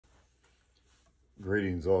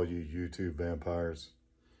Greetings, all you YouTube vampires.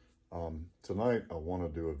 Tonight I want to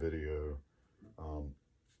do a video,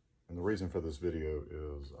 and the reason for this video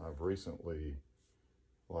is I've recently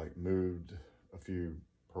moved a few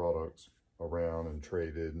products around and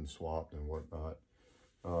traded and swapped and whatnot,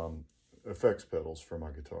 effects pedals for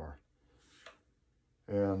my guitar.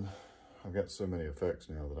 And I've got so many effects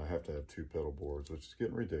now that I have to have two pedal boards, which is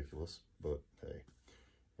getting ridiculous, but hey,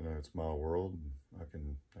 you know, it's my world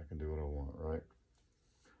and I can do what I want, right?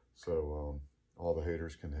 So all the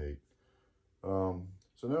haters can hate.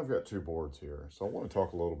 So now I've got two boards here. So I want to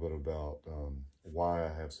talk a little bit about why I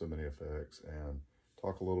have so many effects, and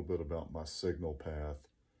talk a little bit about my signal path,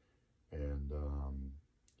 and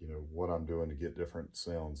you know, what I'm doing to get different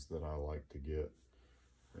sounds that I like to get.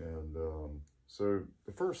 And so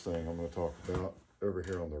the first thing I'm going to talk about over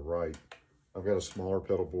here on the right, I've got a smaller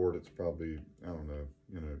pedal board. It's probably, I don't know,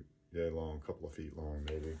 yay long, a couple of feet long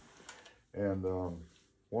maybe. And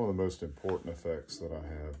one of the most important effects that I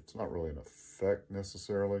have, it's not really an effect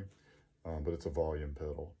necessarily, but it's a volume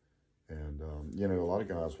pedal. And, you know, a lot of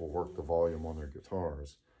guys will work the volume on their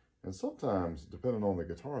guitars. And sometimes, depending on the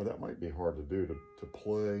guitar, that might be hard to do, to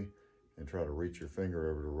play and try to reach your finger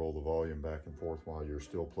over to roll the volume back and forth while you're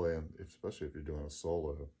still playing, especially if you're doing a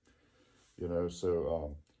solo. You know,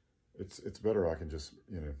 so it's better I can just,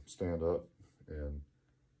 you know, stand up and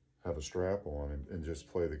have a strap on and just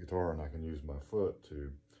play the guitar, and I can use my foot to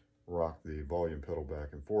rock the volume pedal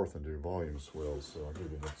back and forth and do volume swells. So I'll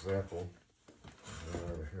give you an example. I'll go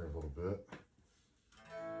over here a little bit.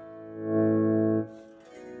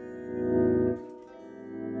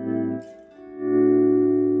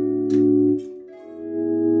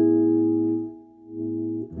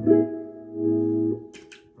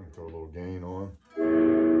 I can throw a little gain on.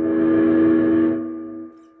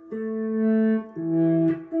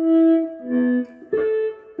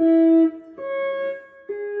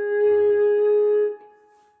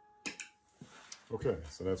 Okay,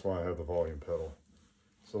 so that's why I have the volume pedal.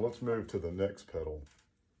 So let's move to the next pedal.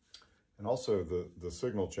 And also the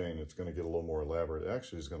signal chain, it's going to get a little more elaborate. It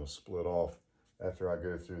actually is going to split off after I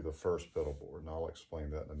go through the first pedal board, and I'll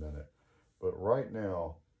explain that in a minute. But right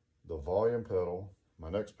now, the volume pedal,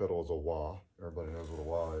 my next pedal is a wah. Everybody knows what a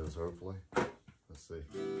wah is, hopefully. Let's see.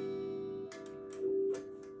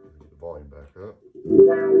 Get the volume back up.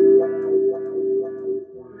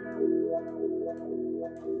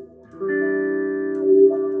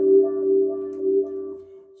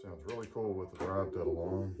 Sounds really cool with the drive pedal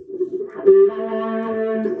on.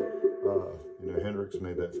 You know, Hendrix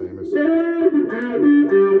made that famous.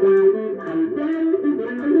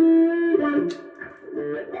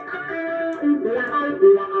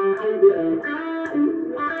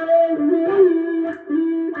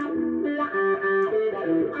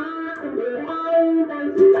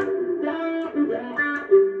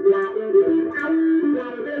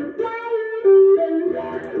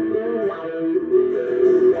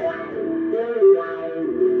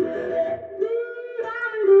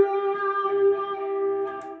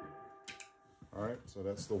 So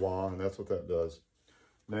that's the wah, and that's what that does.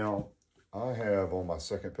 Now, I have on my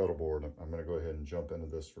second pedal board, I'm going to go ahead and jump into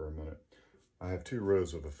this for a minute. I have two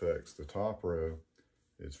rows of effects. The top row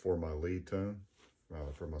is for my lead tone,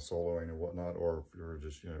 for my soloing and whatnot, or if you're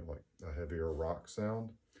just, you know, like a heavier rock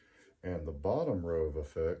sound. And the bottom row of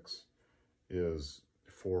effects is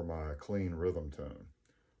for my clean rhythm tone.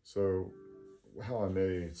 So how I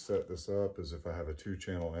may set this up is if I have a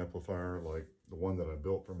 2-channel amplifier, like the one that I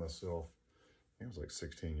built for myself, it was like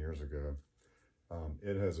 16 years ago.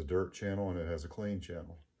 It has a dirt channel and it has a clean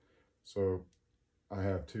channel. So I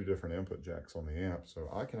have two different input jacks on the amp. So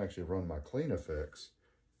I can actually run my clean effects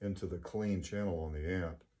into the clean channel on the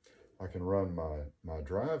amp. I can run my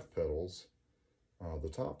drive pedals, the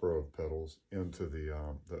top row of pedals, into the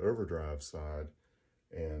overdrive side,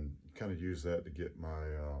 and kind of use that to get my,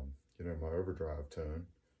 you know, my overdrive tone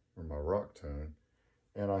or my rock tone.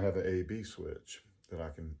 And I have an A/B switch that I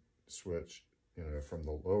can switch, you know, from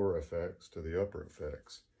the lower effects to the upper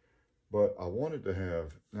effects. But I wanted to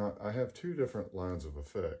have, now I have two different lines of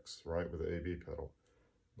effects, right, with the A/B pedal.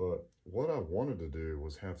 But what I wanted to do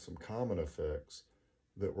was have some common effects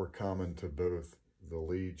that were common to both the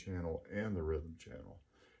lead channel and the rhythm channel.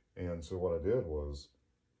 And so what I did was,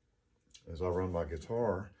 I run my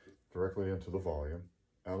guitar directly into the volume,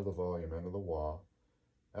 out of the volume into the wah,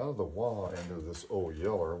 out of the wah into this old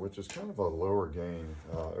yeller, which is kind of a lower gain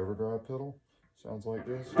overdrive pedal. Sounds like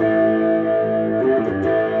this.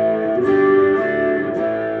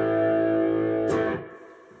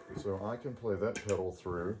 So I can play that pedal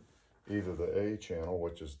through either the A channel,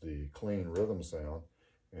 which is the clean rhythm sound,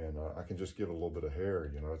 and I can just get a little bit of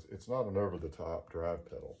hair. You know, it's not an over-the-top drive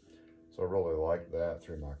pedal. So I really like that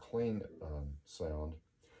through my clean sound.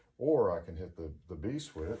 Or I can hit the B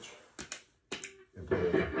switch and play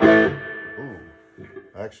it. Ooh,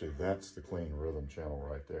 actually that's the clean rhythm channel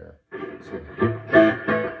right there.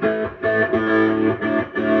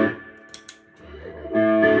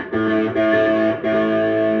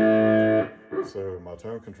 So my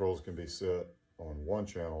tone controls can be set on one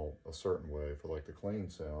channel a certain way for like the clean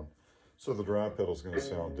sound. So the drive pedal is going to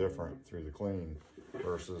sound different through the clean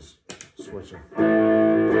versus switching through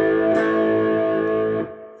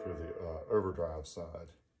the overdrive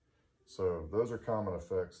side. So those are common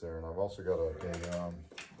effects there. And I've also got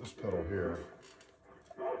this pedal here.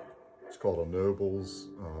 It's called a Nobles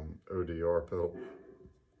ODR pedal.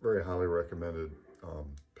 Very highly recommended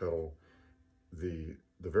pedal. The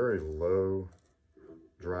very low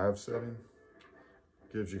drive setting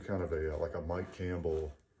gives you kind of a like a Mike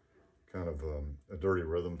Campbell kind of a dirty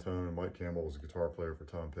rhythm tone. And Mike Campbell was a guitar player for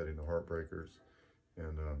Tom Petty and the Heartbreakers.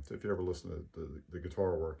 And so if you ever listen to the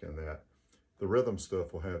guitar work in that, the rhythm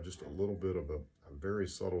stuff will have just a little bit of a very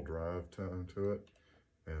subtle drive tone to it.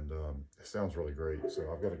 And it sounds really great.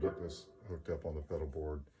 So I've got to get this hooked up on the pedal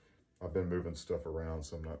board. I've been moving stuff around,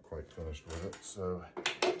 so I'm not quite finished with it. So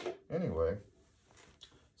anyway,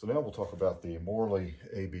 so now we'll talk about the Morley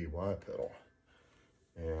ABY pedal.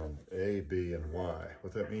 And A, B, and Y.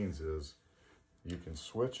 What that means is you can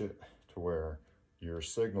switch it to where your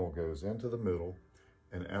signal goes into the middle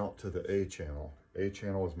and out to the A channel. A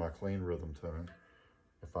channel is my clean rhythm tone.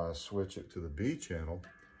 If I switch it to the B channel,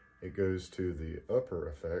 it goes to the upper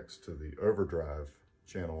effects, to the overdrive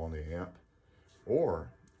channel on the amp.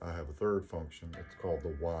 Or I have a third function, it's called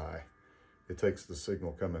the Y. It takes the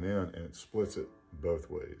signal coming in and it splits it both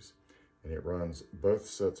ways. And it runs both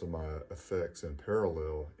sets of my effects in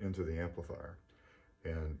parallel into the amplifier.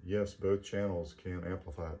 And yes, both channels can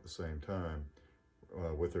amplify at the same time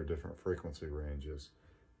with their different frequency ranges.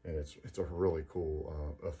 And it's a really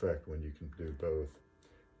cool effect when you can do both.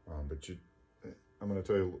 I'm going to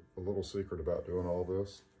tell you a little secret about doing all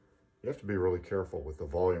this. You have to be really careful with the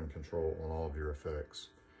volume control on all of your effects,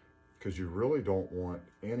 because you really don't want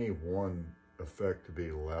any one effect to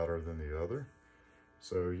be louder than the other.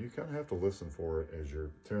 So you kind of have to listen for it as you're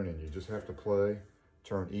tuning. You just have to play,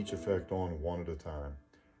 turn each effect on one at a time,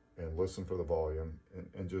 and listen for the volume,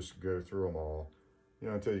 and just go through them all, you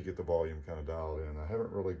know, until you get the volume kind of dialed in. I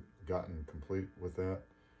haven't really gotten complete with that,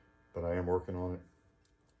 but I am working on it.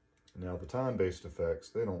 Now the time-based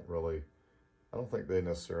effects, I don't think they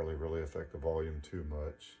necessarily really affect the volume too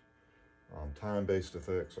much. Time-based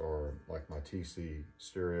effects are like my TC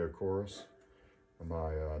stereo chorus,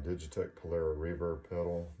 my Digitech Polara reverb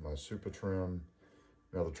pedal, my Super Trim.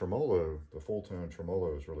 Now the tremolo, the full tone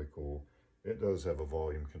tremolo is really cool. It does have a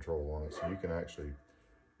volume control on it, so you can actually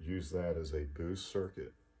use that as a boost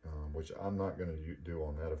circuit, which I'm not going to do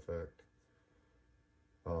on that effect.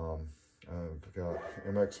 I've got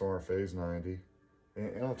MXR Phase 90,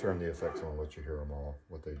 and I'll turn the effects on and let you hear them all,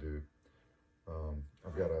 what they do.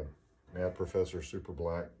 I've got a Mad Professor Super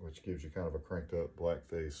Black, which gives you kind of a cranked up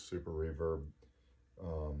blackface super reverb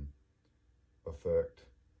effect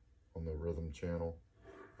on the rhythm channel.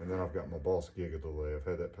 And then I've got my Boss Giga Delay. I've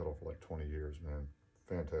had that pedal for like 20 years, man.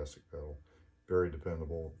 Fantastic pedal. Very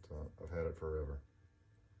dependable. I've had it forever.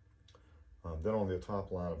 Then on the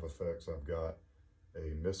top line of effects, I've got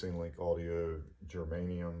a Missing Link Audio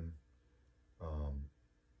Germanium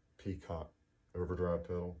Peacock overdrive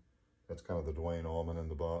pedal. That's kind of the Dwayne Allman in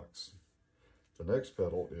the box. The next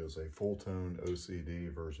pedal is a full-tone OCD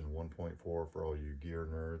version 1.4 for all you gear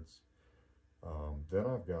nerds. Then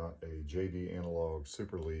I've got a JD Analog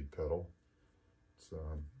Super Lead pedal. It's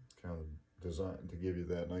kind of designed to give you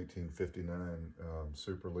that 1959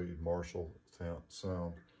 Super Lead Marshall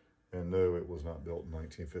sound. And no, it was not built in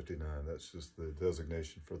 1959. That's just the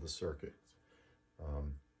designation for the circuit. I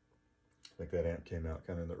think that amp came out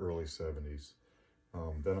kind of in the early 70s.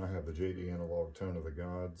 Then I have the JD Analog Tone of the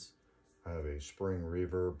Gods. I have a Spring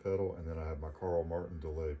Reverb pedal, and then I have my Carl Martin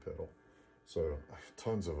Delay pedal. So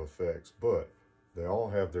tons of effects, but they all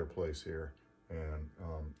have their place here. And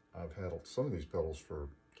I've had some of these pedals for,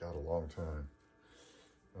 God, a long time.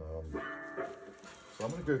 So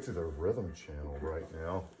I'm going to go through the rhythm channel right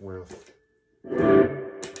now with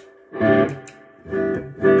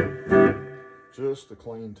just the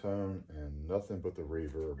clean tone and nothing but the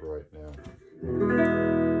reverb right now.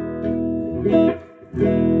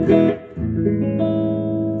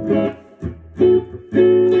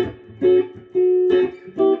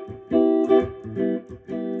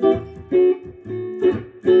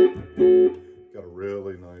 Got a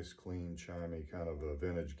really nice, clean, chimey kind of a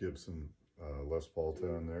vintage some Les Paul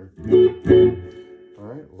tone there. All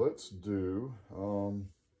right, let's do,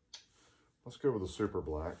 let's go with the super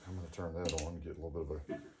black. I'm going to turn that on, get a little bit of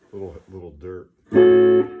a little dirt. All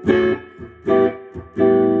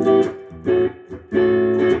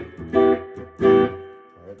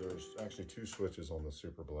right, there's actually 2 switches on the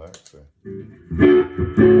super black. So.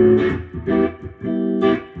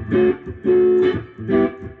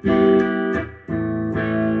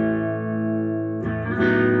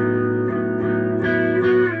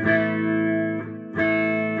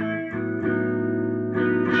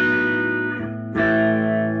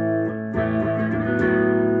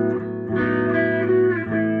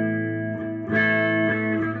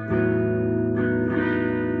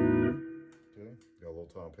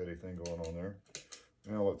 Petty thing going on there.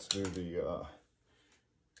 Now let's do the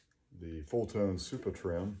full tone super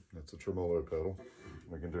trim. That's a tremolo pedal.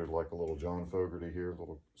 We can do like a little John Fogerty here, a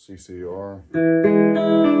little CCR.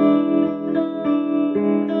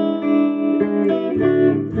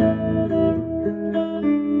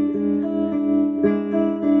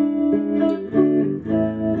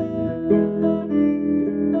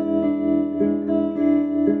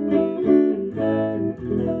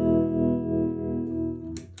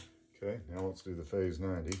 Let's do the phase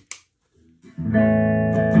 90. A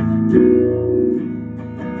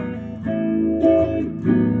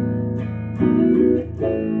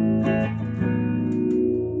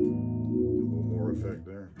little more effect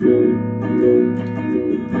there.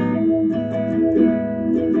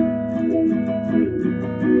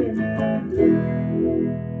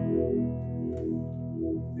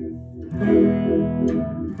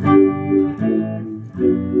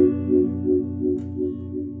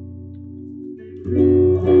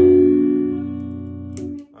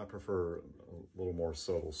 I prefer a little more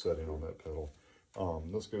subtle setting on that pedal.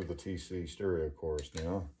 Let's go to the TC stereo chorus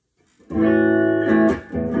now.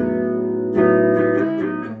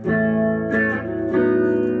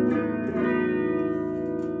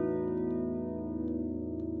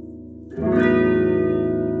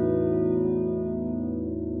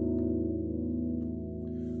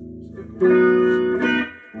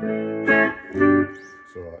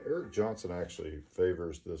 Eric Johnson actually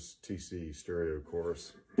favors this TC stereo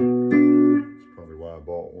chorus. That's probably why I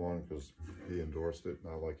bought one, because he endorsed it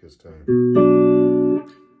and I like his tone.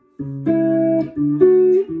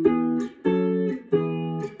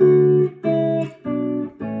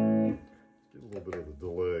 Get a little bit of a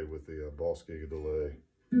delay with the Boss Giga delay.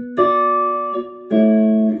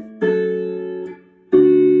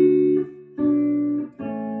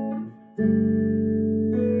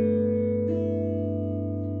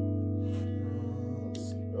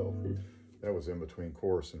 That was in between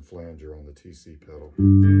chorus and flanger on the TC pedal.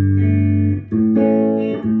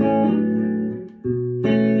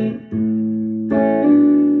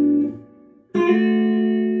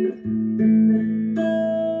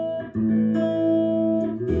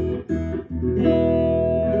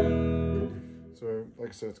 So, like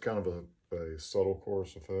I said, it's kind of a subtle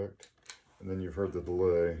chorus effect. And then you've heard the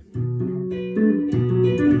delay.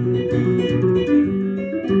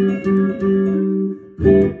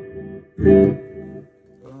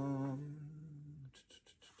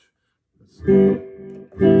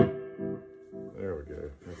 There we go.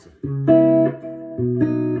 That's it.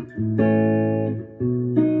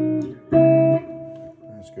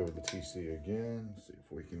 Let's go with the TC again. See if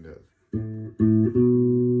we can do it.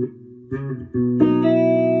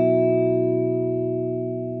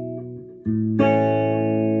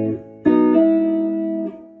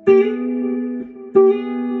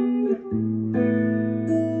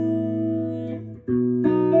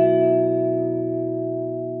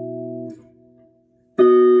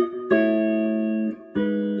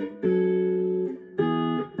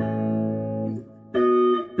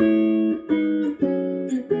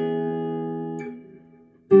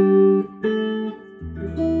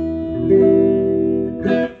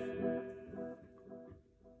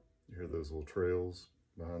 Those little trails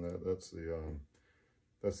behind that.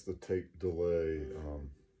 That's the tape delay.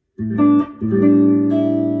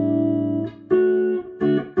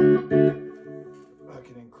 I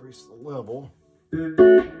can increase the level.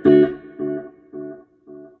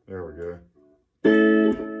 There we go.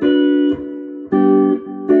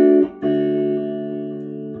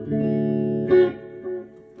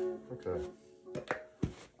 Okay.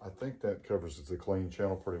 I think that covers the clean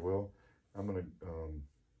channel pretty well. I'm going to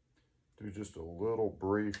do just a little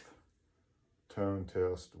brief tone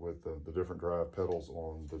test with the different drive pedals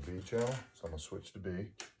on the B channel. So I'm going to switch to B.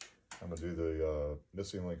 I'm going to do the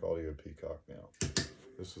Missing Link Audio Peacock now.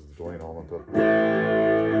 This is the Dwayne Allman pedal.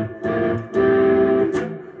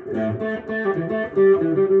 So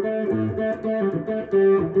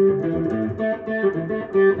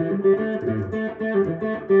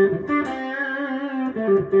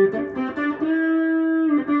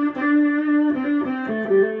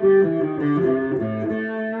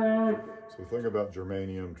the thing about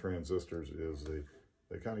germanium transistors is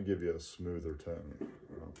they kind of give you a smoother tone.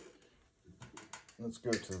 Let's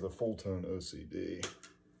go to the full tone OCD.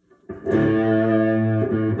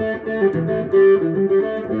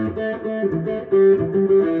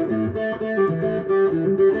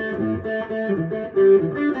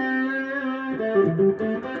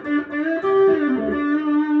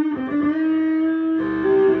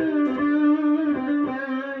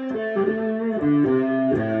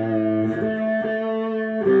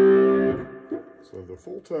 So the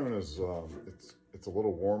full tone is it's a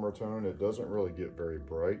little warmer tone. It doesn't really get very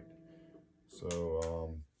bright,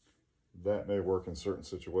 so that may work in certain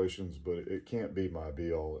situations, but it can't be my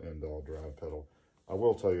be-all, end-all drive pedal. I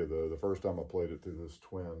will tell you though, the first time I played it through this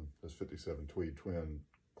 57 Tweed twin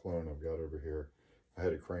clone I've got over here, I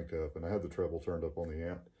had it cranked up and I had the treble turned up on the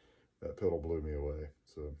amp. That pedal blew me away.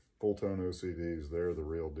 So full tone OCDs, they're the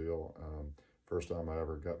real deal. First time I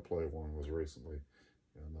ever got to play one was recently,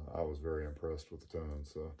 and I was very impressed with the tone.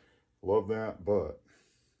 So love that, but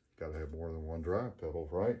got to have more than one drive pedal,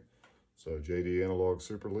 right? So JD Analog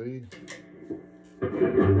Super Lead.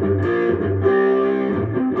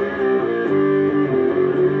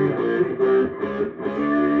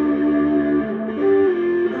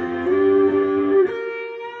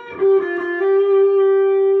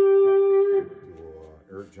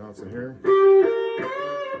 Eric Johnson here.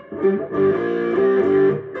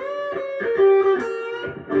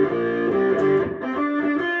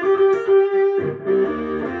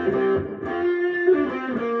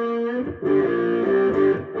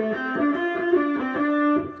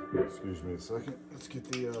 Excuse me a second. Let's get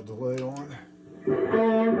the delay on.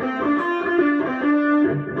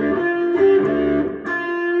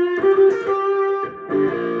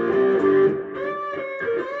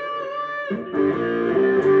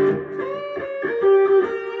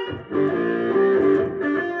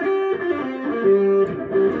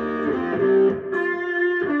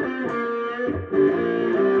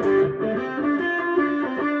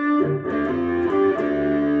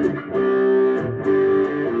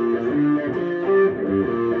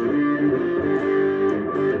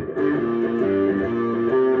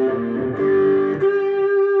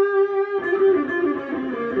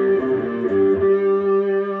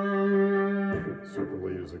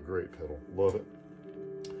 Love it.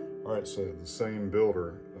 All right, so the same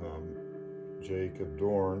builder, Jacob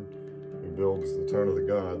Dorn, who builds the Tone of the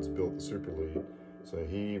Gods, built the Super Lead. So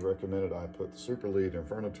he recommended I put the Super Lead in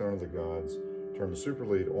front of Tone of the Gods, turn the Super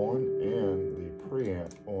Lead on and the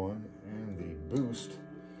preamp on and the boost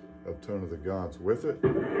of Tone of the Gods with it.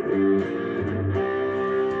 Let's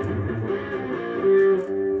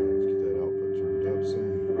get that output turned up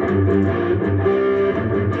some.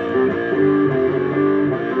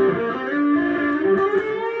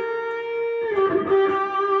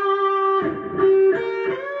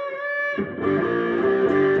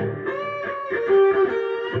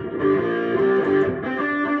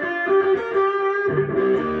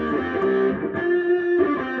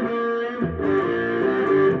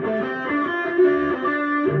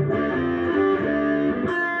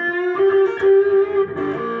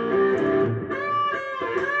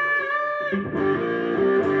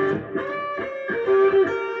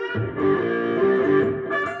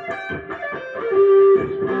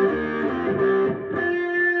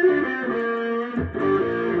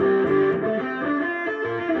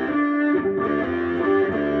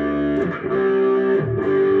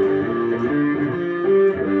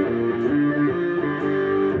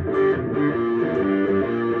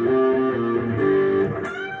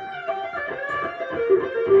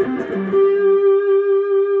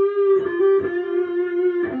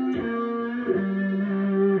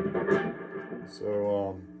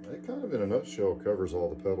 So it kind of in a nutshell covers all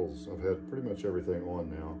the pedals. I've had pretty much everything on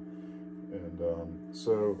now. And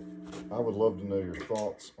so I would love to know your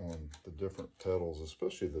thoughts on the different pedals,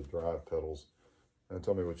 especially the drive pedals, and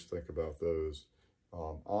tell me what you think about those.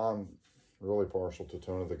 I'm really partial to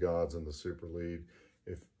Tone of the Gods and the Super Lead.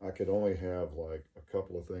 If I could only have like a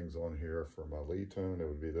couple of things on here for my lead tone, it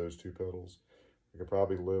would be those two pedals. I could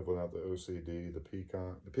probably live without the OCD, the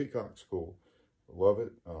Peacock. The Peacock's cool. Love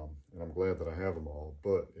it, and I'm glad that I have them all.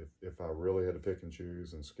 But if I really had to pick and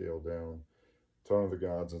choose and scale down, Tone of the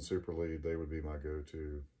Gods and Super Lead, they would be my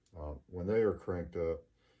go-to. When they are cranked up,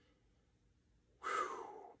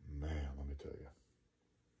 whew, man, let me tell you,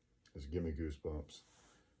 just give me goosebumps.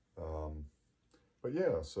 But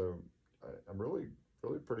yeah, so I'm really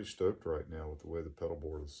pretty stoked right now with the way the pedal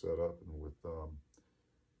board is set up, and with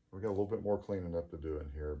we got a little bit more cleaning up to do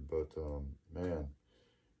in here. But man,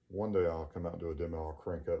 one day I'll come out and do a demo. I'll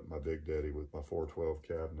crank up my Big Daddy with my 412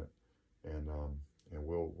 cabinet, and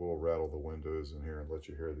we'll rattle the windows in here and let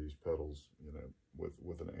you hear these pedals, you know,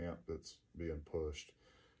 with an amp that's being pushed,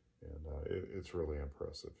 and it's really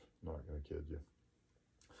impressive. I'm not going to kid you.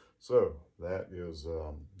 So that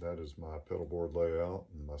is my pedal board layout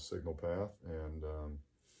and my signal path. And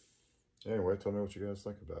anyway, tell me what you guys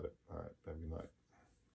think about it. All right, have a good night.